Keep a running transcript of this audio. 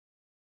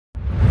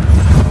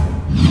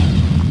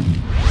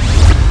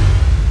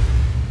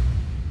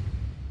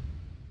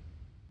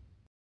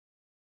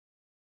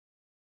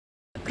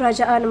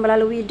Kerajaan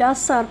melalui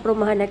Dasar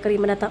Perumahan Negeri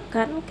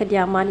menetapkan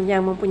kediaman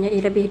yang mempunyai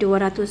lebih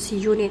 200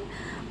 unit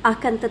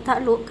akan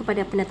tertakluk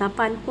kepada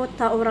penetapan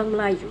kuota orang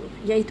Melayu,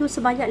 iaitu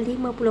sebanyak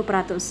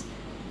 50%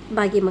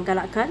 bagi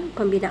menggalakkan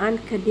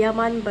pembinaan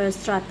kediaman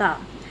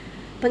berstrata.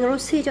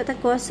 Pengerusi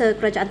Jawatankuasa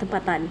Kerajaan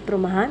Tempatan,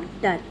 Perumahan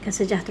dan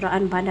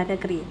Kesejahteraan Bandar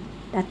Negeri,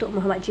 Dato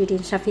Mohd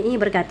Jidin Shafee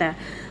berkata,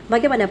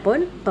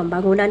 bagaimanapun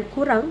pembangunan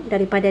kurang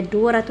daripada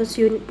 200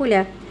 unit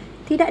pula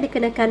tidak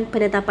dikenakan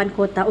penetapan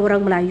kuota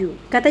orang Melayu.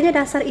 Katanya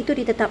dasar itu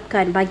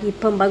ditetapkan bagi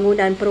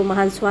pembangunan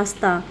perumahan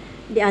swasta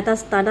di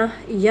atas tanah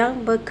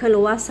yang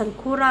berkeluasan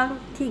kurang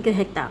 3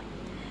 hektar.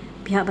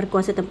 Pihak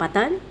berkuasa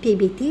tempatan,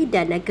 PBT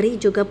dan negeri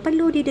juga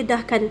perlu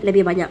didedahkan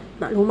lebih banyak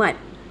maklumat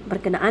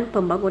berkenaan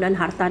pembangunan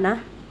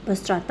hartanah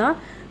berstrata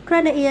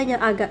kerana ianya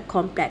agak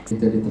kompleks.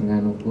 Kita di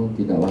Terengganu pun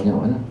tidak banyak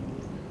lah.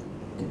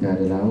 Kita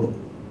ada laut,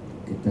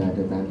 kita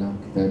ada tanah,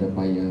 kita ada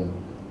paya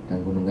dan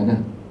gunung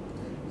ganang.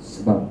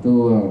 Sebab tu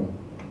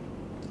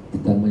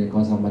kita punya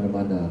kawasan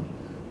bandar-bandar,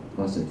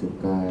 kawasan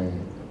cukai,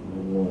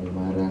 Lumung,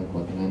 Marang,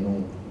 Kuota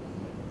Terengganu,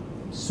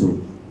 sup,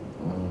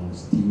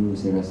 setiu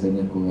saya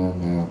rasanya kurang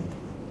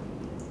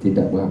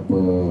tidak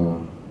berapa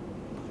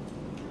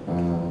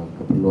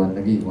keperluan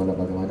lagi walau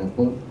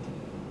bagaimanapun.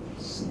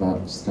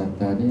 Sebab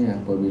strata ni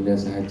apabila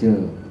sahaja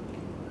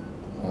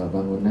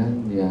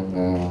bangunan yang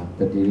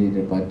terdiri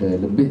daripada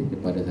lebih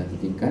daripada satu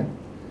tingkat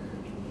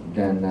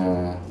dan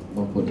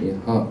mempunyai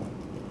hak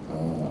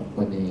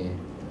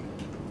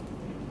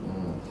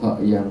hak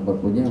yang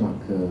berpunya,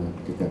 maka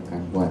kita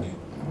akan buat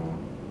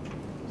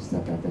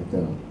strata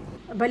title.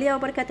 Beliau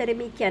berkata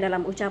demikian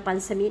dalam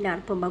ucapan seminar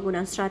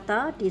pembangunan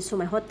strata di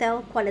Sungai Hotel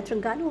Kuala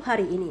Terengganu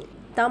hari ini.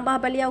 Tambah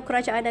beliau,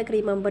 kerajaan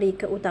negeri memberi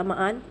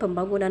keutamaan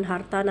pembangunan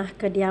hartanah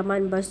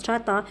kediaman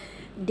berstrata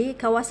di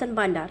kawasan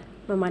bandar,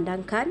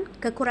 memandangkan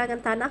kekurangan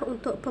tanah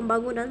untuk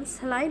pembangunan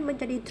selain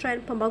menjadi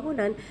trend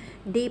pembangunan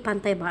di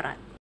pantai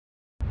barat.